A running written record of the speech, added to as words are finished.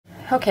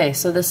Okay,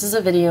 so this is a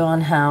video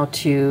on how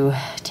to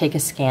take a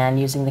scan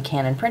using the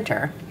Canon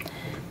printer.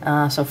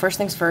 So first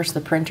things first,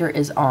 the printer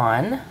is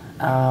on.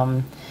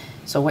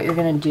 So what you're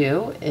going to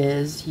do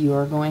is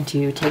you're going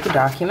to take a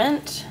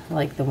document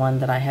like the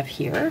one that I have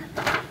here,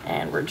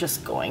 and we're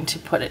just going to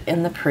put it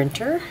in the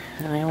printer.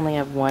 And I only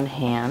have one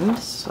hand,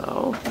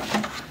 so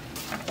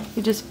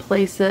you just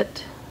place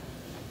it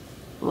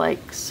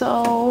like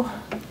so,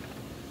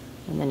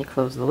 and then you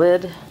close the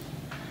lid.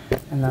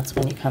 And that's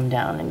when you come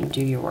down and you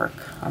do your work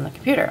on the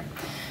computer.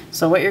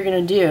 So what you're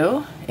going to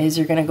do is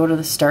you're going to go to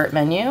the Start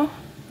menu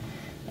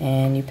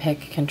and you pick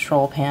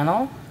Control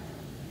Panel,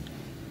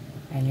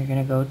 and you're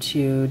going to go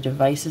to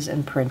Devices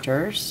and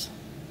Printers.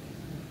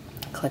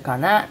 Click on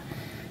that,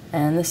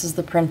 and this is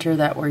the printer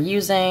that we're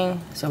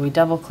using, so we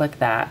double click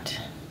that.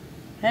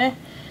 Okay,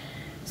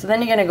 so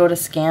then you're going to go to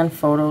Scan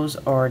Photos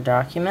or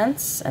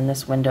Documents, and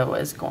this window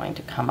is going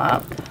to come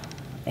up,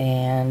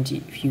 and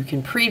you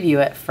can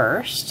preview it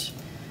first.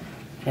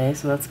 Okay,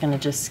 so that's going to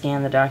just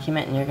scan the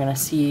document and you're going to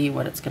see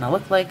what it's going to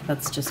look like.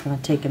 That's just going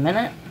to take a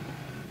minute.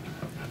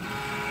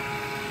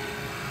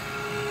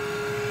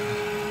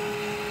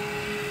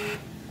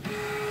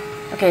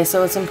 Okay,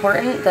 so it's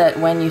important that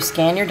when you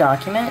scan your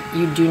document,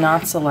 you do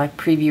not select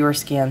preview or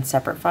scan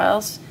separate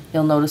files.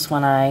 You'll notice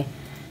when I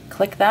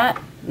click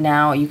that,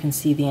 now you can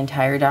see the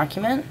entire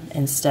document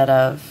instead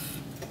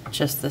of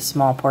just this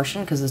small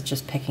portion because it's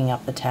just picking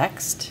up the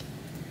text.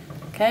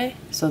 Okay,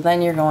 so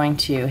then you're going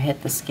to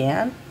hit the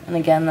scan, and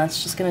again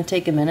that's just going to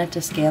take a minute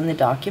to scan the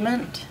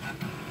document.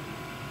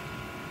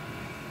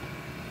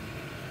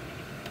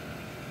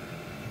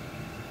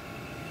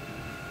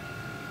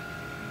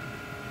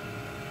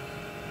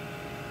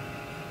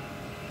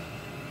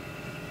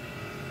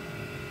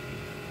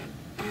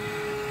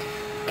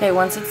 Okay,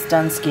 once it's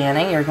done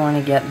scanning, you're going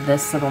to get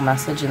this little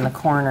message in the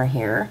corner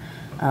here.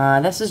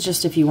 This is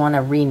just if you want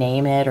to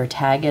rename it or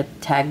tag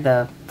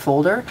the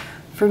folder.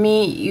 For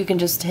me, you can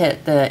just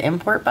hit the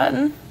import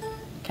button.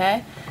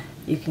 Okay,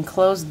 you can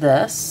close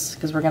this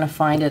because we're going to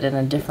find it in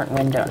a different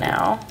window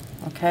now.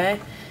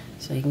 Okay,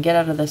 so you can get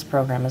out of this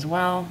program as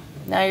well.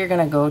 Now you're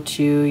going to go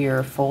to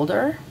your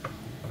folder.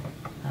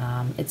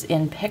 It's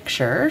in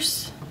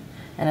Pictures,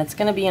 and it's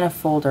going to be in a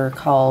folder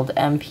called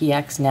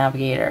MPX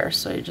Navigator.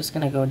 So you're just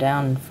going to go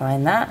down and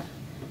find that,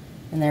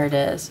 and there it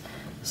is.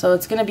 So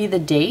it's going to be the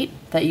date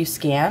that you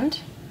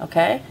scanned.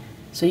 Okay,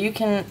 so you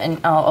can, and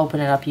I'll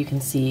open it up. You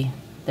can see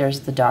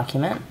there's the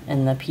document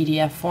in the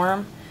PDF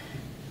form.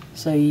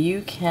 So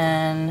you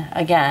can,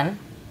 again,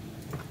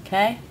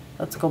 okay,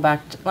 let's go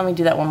back to, let me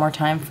do that one more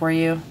time for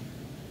you.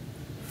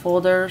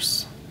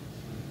 Folders,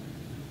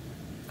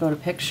 go to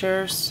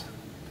Pictures,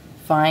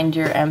 find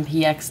your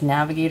MPX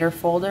Navigator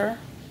folder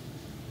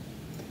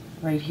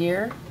right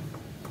here.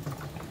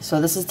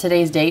 So this is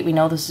today's date. We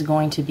know this is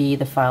going to be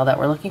the file that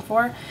we're looking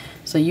for.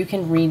 So you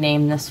can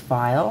rename this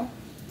file.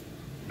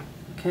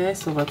 Okay,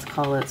 so let's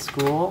call it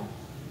School.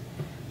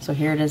 So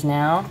here it is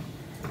now,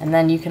 and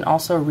then you can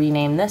also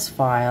rename this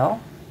file.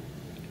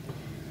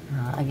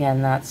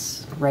 Again,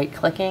 that's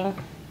right-clicking,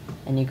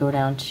 and you go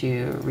down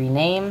to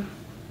Rename,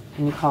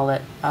 and you call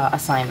it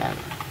Assignment.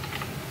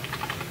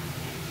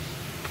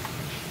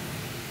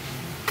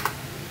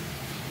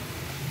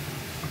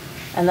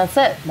 And that's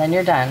it. Then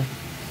you're done.